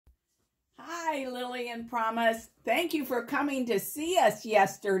Hi, Lily and Promise. Thank you for coming to see us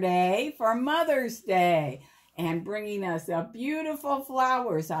yesterday for Mother's Day and bringing us beautiful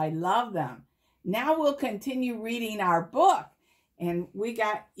flowers. I love them. Now we'll continue reading our book. And you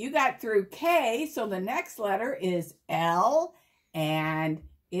got through K, so the next letter is L, and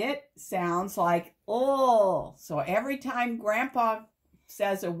it sounds like L. So every time Grandpa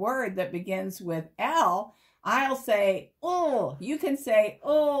says a word that begins with L, I'll say L. You can say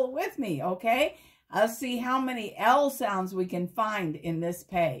L with me, okay? I'll see how many L sounds we can find in this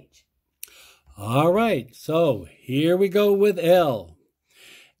page. All right, so here we go with L.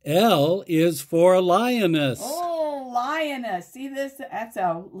 L is for lioness. Oh, lioness. See this? That's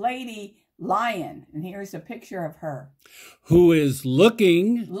a lady lion. And here's a picture of her. Who is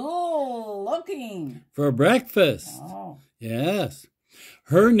looking for breakfast. Oh. Yes.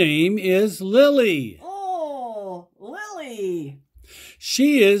 Her name is Lily. Oh, Lily.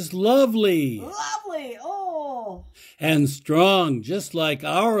 She is lovely. Lovely. Oh. And strong, just like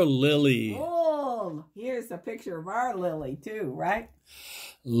our Lily. Oh, here's a picture of our Lily too, right?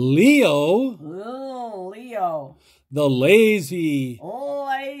 Leo. Oh, Leo. The lazy. Oh,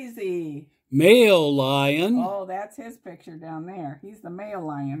 lazy. Male lion. Oh, that's his picture down there. He's the male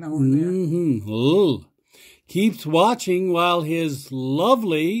lion over there. Oh. Keeps watching while his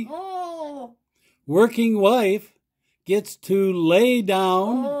lovely working wife gets to lay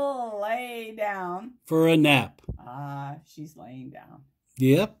down. Oh, lay down. For a nap. She's laying down.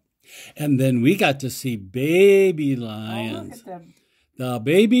 Yep. And then we got to see baby lions. Oh, look at the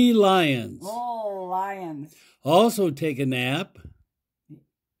baby lions. Oh, lions. Also take a nap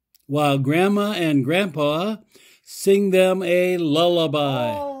while Grandma and Grandpa sing them a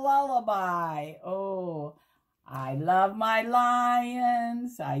lullaby. Oh, lullaby. Oh, I love my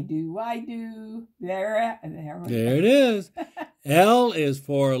lions. I do, I do. There it is. L is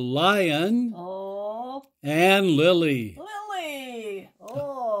for lion. Oh. And Lily. Lily.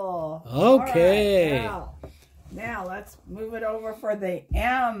 Oh. Okay. Right, now let's move it over for the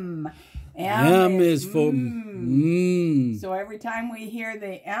M. M is for So every time we hear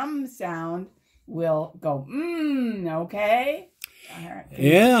the M sound, we'll go okay? All right,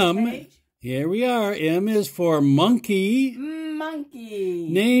 M. Here we are. M is for monkey. Monkey.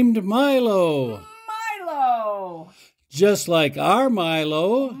 Named Milo. Milo. Just like our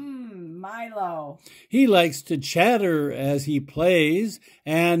Milo. Milo. He likes to chatter as he plays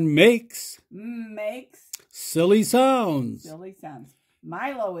and makes silly sounds. Silly sounds.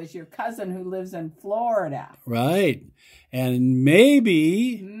 Milo is your cousin who lives in Florida. Right. And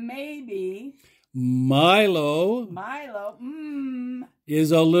maybe Milo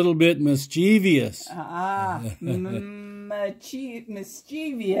is a little bit mischievous. Mischievous.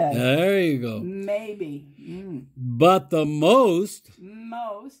 There you go. Maybe. But the most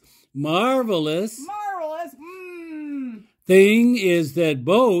marvelous thing is that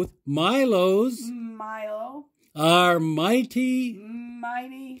both Milos are mighty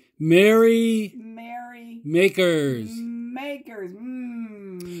merry makers.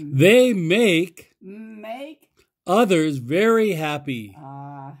 They make others very happy.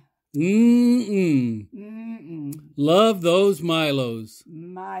 Love those Milos.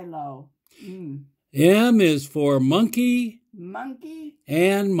 Milo. M is for monkey.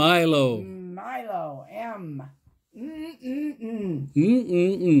 And Milo. Milo. M.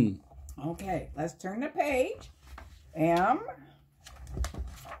 Okay, let's turn the page. M.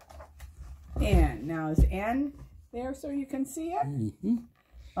 N. Now is N there so you can see it?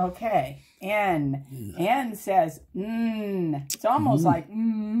 Okay. N. N says It's almost like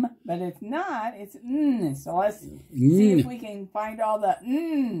but it's not. It's So let's see if we can find all the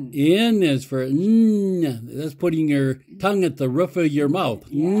N is for That's putting your tongue at the roof of your mouth.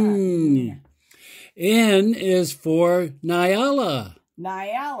 Yeah. N is for Nyala.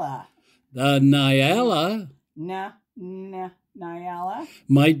 Nyala. The Nyala. Nyala.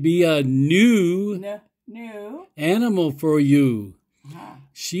 Might be a new animal for you.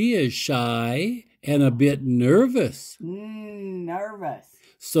 She is shy and a bit nervous. Nervous.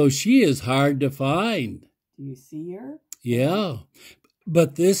 So she is hard to find. Do you see her? Yeah.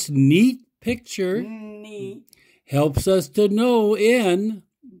 But this neat picture helps us to know N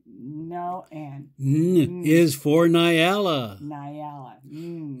is for Nyala. Nyala.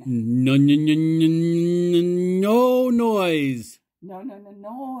 No noise. No,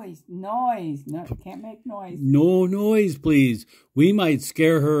 noise. No, can't make noise. No noise, please. We might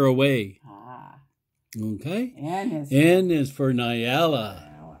scare her away. Okay? N is for Nyala.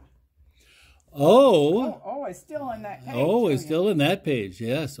 O is still in that page. O is still in that page,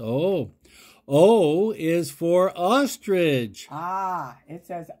 yes. O. O is for ostrich. It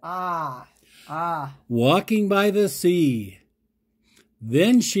says ah. walking by the sea.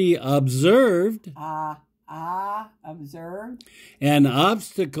 Then she observed observed an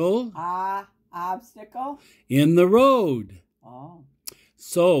obstacle obstacle in the road. Oh.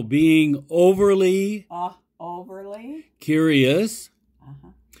 So, being overly curious,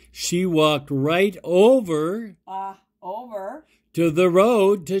 she walked right over to the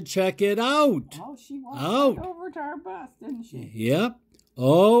road to check it out. Oh, she walked right over to our bus, didn't she? Yep.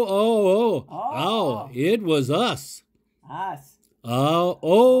 Oh, it was us. Us.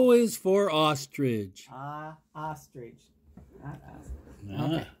 O is for ostrich. Ostrich.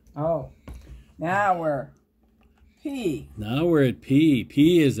 Okay. Oh, now we're P. Now we're at P.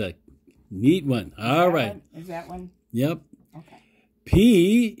 P is a neat one. All right. Is that one? Yep. Okay.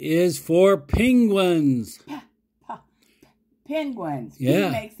 P is for penguins. Penguins. Yeah.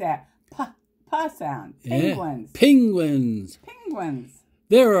 P makes that p sound. Penguins. Yeah. Penguins. Penguins.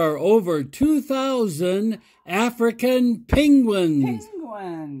 There are over 2,000 African penguins.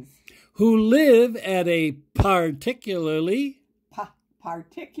 Penguins. Who live at a particularly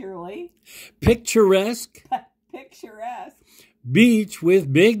picturesque beach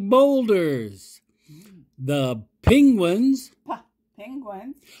with big boulders. The penguins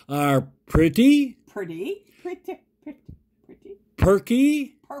are pretty,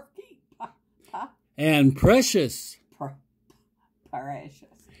 perky, and precious,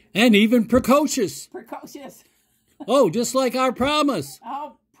 and even precocious. Oh, just like our promise.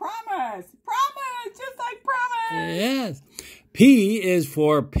 Oh, promise, just like promise. Yes. P is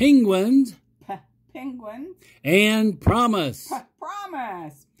for penguins. Penguins. And promise.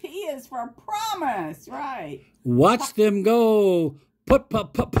 Promise. P is for promise, right. Watch them go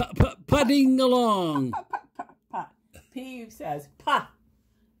putting along. P says pa.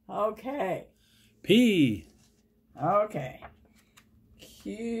 Okay. P. Okay.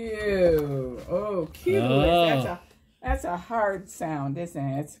 Q. Oh, Q. That's a hard sound, isn't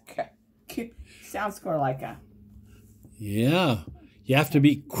it? It's Q. Sounds sort of like a... Yeah. You have to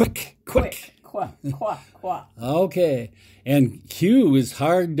be quick. Qua. Okay. And Q is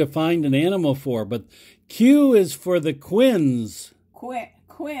hard to find an animal for, but Q is for the Quins.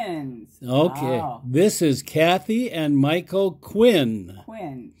 Quins. Okay. Oh. This is Kathy and Michael Quinn.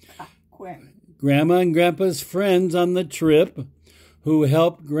 Quinn. Grandma and Grandpa's friends on the trip who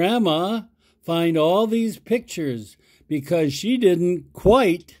helped Grandma find all these pictures because she didn't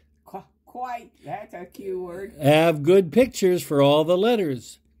quite, that's a Q word, have good pictures for all the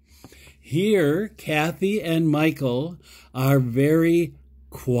letters. Here, Kathy and Michael are very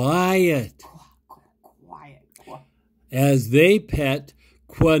quiet as they pet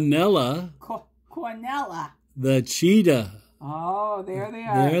Quinella, the cheetah. Oh, there they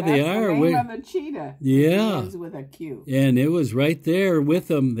are. There they are. The name of the cheetah. Yeah. It ends with a Q. And it was right there with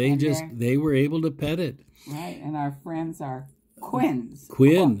them. They were able to pet it. Right, and our friends are Quins.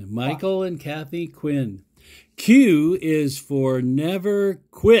 Quinn, Michael and Kathy Quinn. Q is for never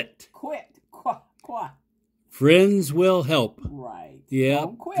quit. Friends will help. Right. Yeah,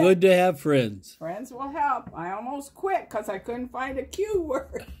 good to have friends. Friends will help. I almost quit because I couldn't find a Q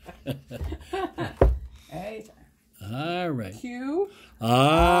word. Hey. All right. Q.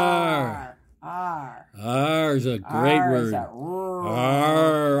 R. R is a great word.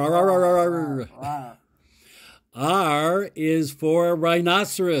 R. R is for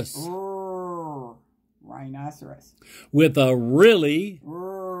rhinoceros. Rhinoceros. With a really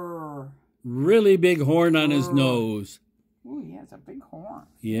big horn on his nose. Ooh, he has a big horn.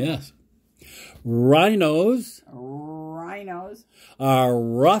 Yes. Rhinos are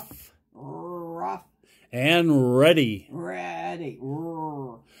rough and ready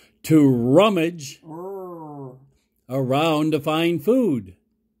to rummage around to find food.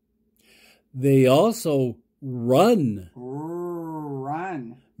 They also run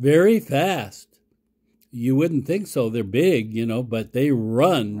very fast. You wouldn't think so. They're big, but they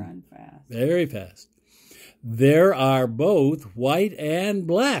run fast. Very fast. There are both white and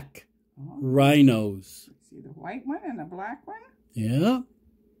black rhinos. See the white one and the black one? Yeah.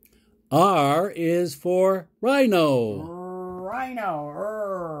 R is for rhino.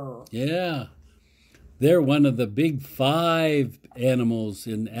 Rhino. Yeah. They're one of the big 5 animals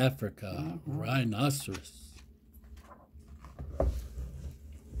in Africa. Rhinoceros.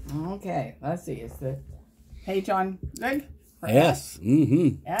 Okay, let's see. Is the page on good? S.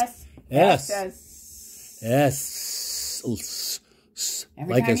 Mm-hmm. S.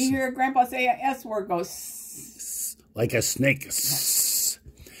 Every time you hear Grandpa say an S word, go like a snake. S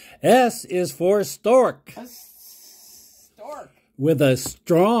is for stork. Stork. With a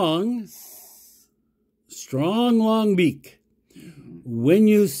strong long beak. When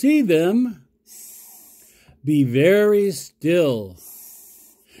you see them, Be very still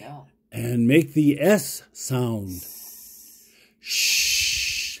Still. and make the S sound.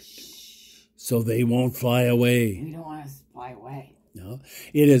 Shh. So they won't fly away. We don't want to fly away. No.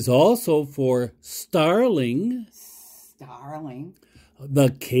 It is also for starling, Starling. the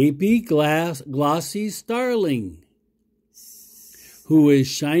capey glossy starling, who is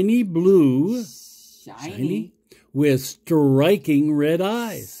shiny blue, Shiny. with striking red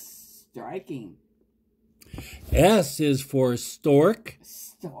eyes. Striking. S is for stork,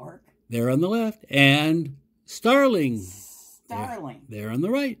 Stork. there on the left, and starling, Starling. there on the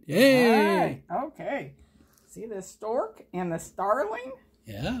right. All Hey! right. Okay. See the stork and the starling?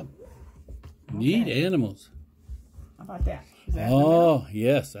 Yeah. Neat animals. How about that? Is that in the middle? Oh,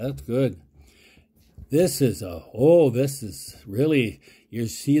 yes, that's good. This is really, you're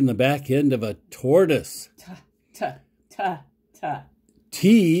seeing the back end of a tortoise.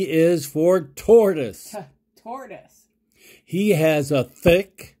 T is for tortoise. Tortoise. He has a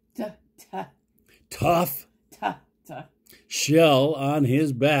thick, tough shell on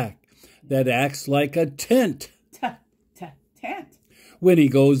his back that acts like a tent Tent. when he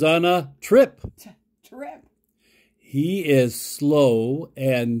goes on a trip. Trip. He is slow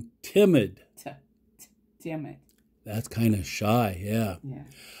and timid. Timid. That's kind of shy, yeah. Yeah.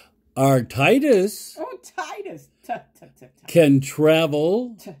 Our Titus Oh, Titus. can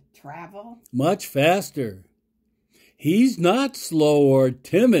travel Travel. much faster. He's not slow or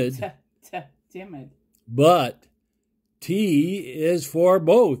timid, Timid. but T is for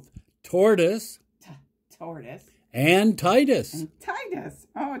both tortoise Tortoise. and Titus. And Titus.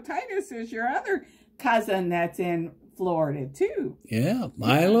 Oh, Titus is your other cousin that's in Florida, too. Yeah,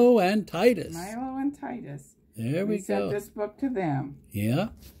 Milo and Titus. Milo and Titus. There we sent go. this book to them. Yeah.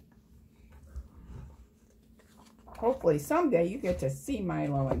 Hopefully someday you get to see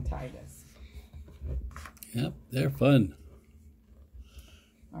Milo and Titus. Yep, they're fun.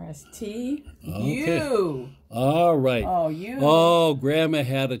 R-S-T. Okay. You. All right. Oh, you. Oh, Grandma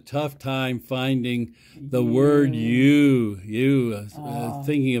had a tough time finding the word you.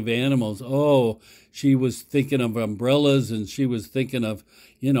 Thinking of animals. Oh, she was thinking of umbrellas and she was thinking of,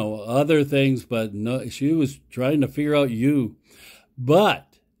 other things, but no, she was trying to figure out you.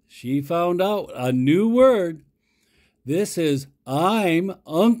 But she found out a new word. This is I'm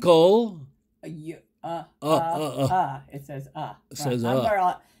Uncle. You. It says It says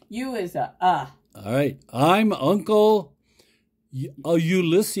Umbrella. You is a All right. I'm Uncle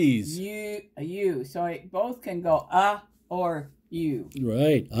Ulysses. You. So both can go or you.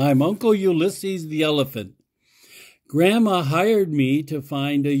 Right. I'm Uncle Ulysses the elephant. Grandma hired me to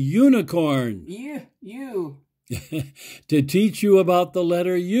find a unicorn You. to teach you about the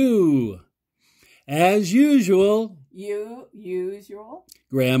letter U. As usual, Usual.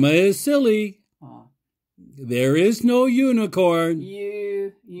 Grandma is silly. There is no unicorn.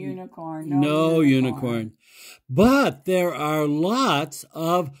 Unicorn. No unicorn. But there are lots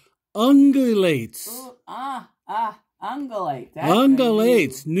of ungulates. Ooh, ungulate. That's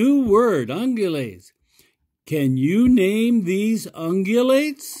Ungulates. New word, ungulates. Can you name these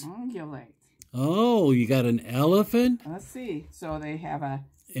ungulates? Ungulate. Oh, you got an elephant? Let's see. So they have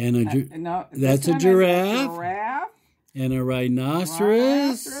And no. That's a this one is giraffe. A giraffe. And a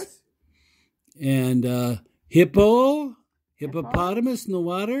rhinoceros. And hippopotamus in the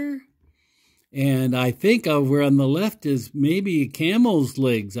water. And I think over on the left is maybe a camel's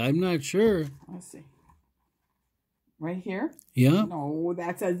legs. I'm not sure. Let's see. Right here? Yeah. No,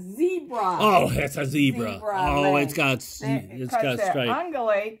 that's a zebra. Oh, that's a zebra. Oh, legs. it's got stripes.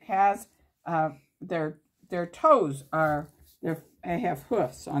 Ungulate has their toes are they have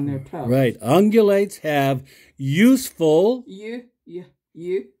hoofs on their toes. Right. Ungulates have useful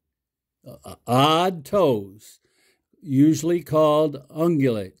odd toes, usually called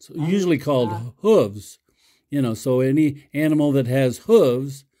ungulates, usually called hooves. So any animal that has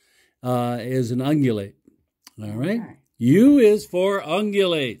hooves is an ungulate. All right. Okay. U is for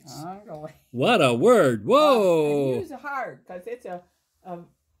ungulates. Ungulate. What a word. Whoa. Use hard because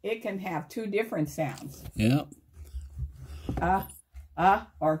it can have two different sounds. Yeah.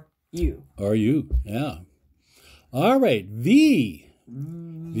 Or you. Or you. Yeah. All right. V.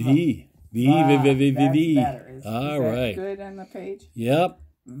 V. V. Better. Is All that right. good on the page? Yep.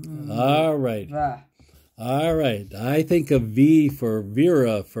 All right. All right. I think of V for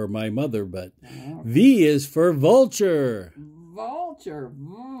Vera for my mother, but V is for vulture. Vulture.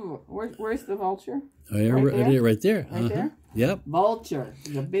 Where's the vulture? Right there. Right there? Yep. Vulture.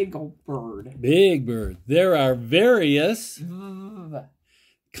 The big old bird. Big bird. There are various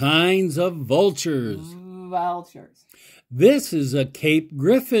kinds of vultures. Vultures. This is a Cape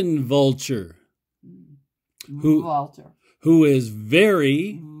Griffin vulture. Vulture. Who is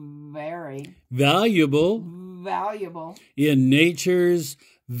very Very valuable valuable. in nature's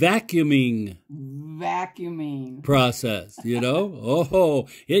vacuuming Vacuuming. process, you know? Oh,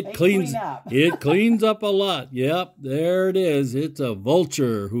 it They cleans clean up. it cleans up a lot. Yep, there it is. It's a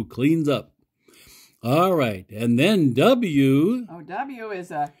vulture who cleans up. All right. And then W, Oh, W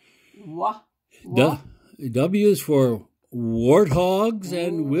is a wa. W is for warthogs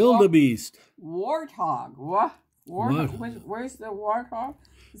and wildebeest. Warthog. Warthog. Where's the warthog?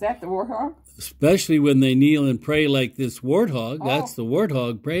 Is that the warthog? Especially when they kneel and pray like this warthog. Oh. That's the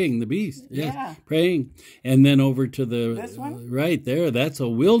warthog praying the beast. Yes, Yeah. praying. And then over to the This one? right there, that's a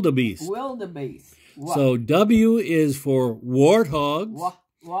wildebeest. Wildebeest. So W is for warthogs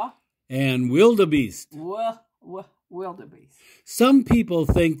and wildebeest. Wildebeest. Some people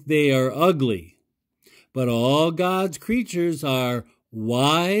think they are ugly, but all God's creatures are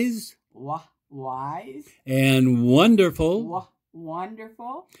wise Wise. and wonderful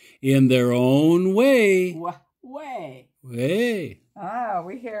Wonderful. in their own way. Way. Hey, Ah,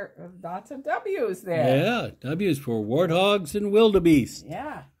 we hear lots of W's there. yeah, W is for warthogs and wildebeest.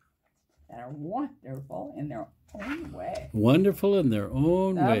 Yeah. That are wonderful in their own way. Wonderful in their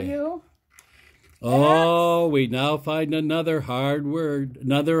own way. W. Oh, we now find another hard word,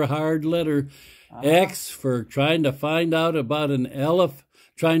 another hard letter. X for trying to find out about an elephant,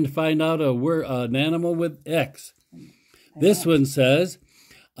 trying to find out an animal with X. This one says,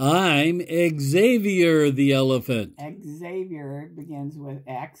 I'm Xavier the elephant. Xavier begins with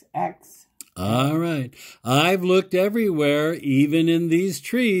X. X. All right. I've looked everywhere, even in these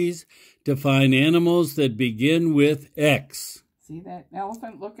trees, to find animals that begin with X. See that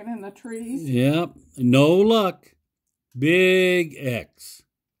elephant looking in the trees? Yep. No luck. Big X.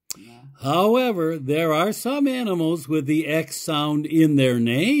 Yeah. However, there are some animals with the X sound in their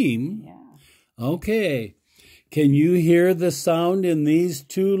name. Yeah. Okay. Can you hear the sound in these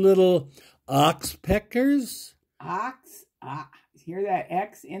two little oxpeckers? Ox. Hear that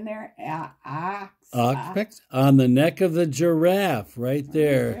X in there? Ox. Oxpeckers? On the neck of the giraffe, right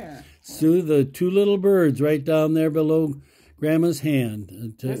there. So the two little birds right down there below Grandma's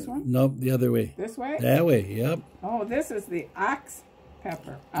hand. This one? Nope, the other way. This way? That way, yep. Oh, this is the ox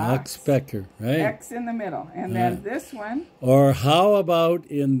pepper. Oxpecker, right? X in the middle. And then this one. Or how about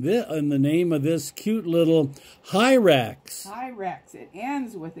in the name of this cute little Hyrax? Hyrax. It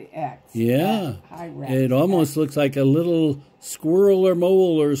ends with the X. Yeah. Hyrax. It almost looks like a little squirrel or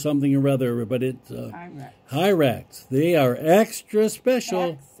mole or something or other, but it's Hyrax. Hyrax. They are extra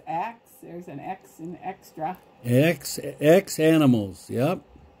special. X. There's an X in extra. X animals. Yep.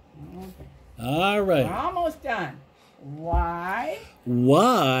 Okay. All right. We're almost done. Y.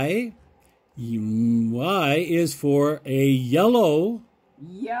 Y is for a yellow.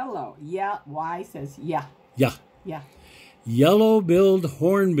 Yellow. Yeah. Y says yeah. Yeah. Yeah. Yellow-billed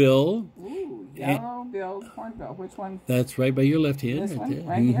hornbill. Ooh, yellow-billed hornbill. Which one? That's right by your left hand. This right one, there.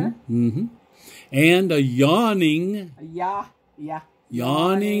 right here? Mm-hmm. And a yawning. Yeah.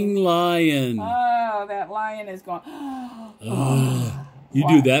 Yawning lion. Oh, that lion is going. You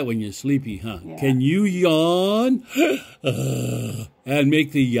do that when you're sleepy, huh? Yeah. Can you yawn and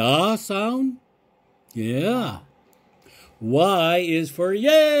make the yaw sound? Yeah. Y is for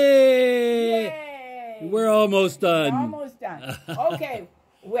yay. Yay! We're almost done. Almost done. Okay.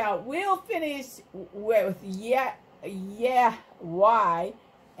 Well, we'll finish with Y.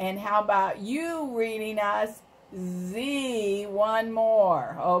 And how about you reading us Z one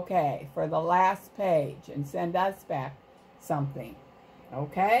more? Okay, for the last page, and send us back something.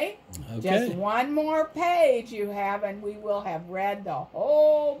 Okay? Just one more page you have, and we will have read the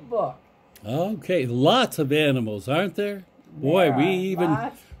whole book. Okay, lots of animals, aren't there? Boy, There we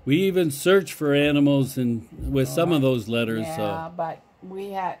are even search for animals with some of those letters. Yeah, but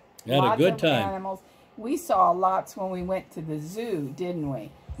we had a lots good of time. animals. We saw lots when we went to the zoo, didn't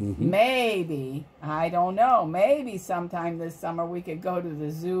we? Mm-hmm. Maybe, I don't know. Maybe sometime this summer we could go to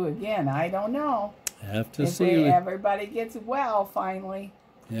the zoo again. I don't know. Have to If see. everybody gets well finally.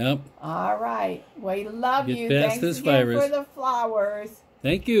 Yep. All right. We love Get you. past Thanks this again virus. for the flowers.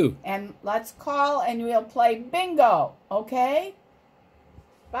 Thank you. And let's call and we'll play bingo. Okay?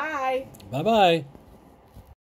 Bye. Bye-bye.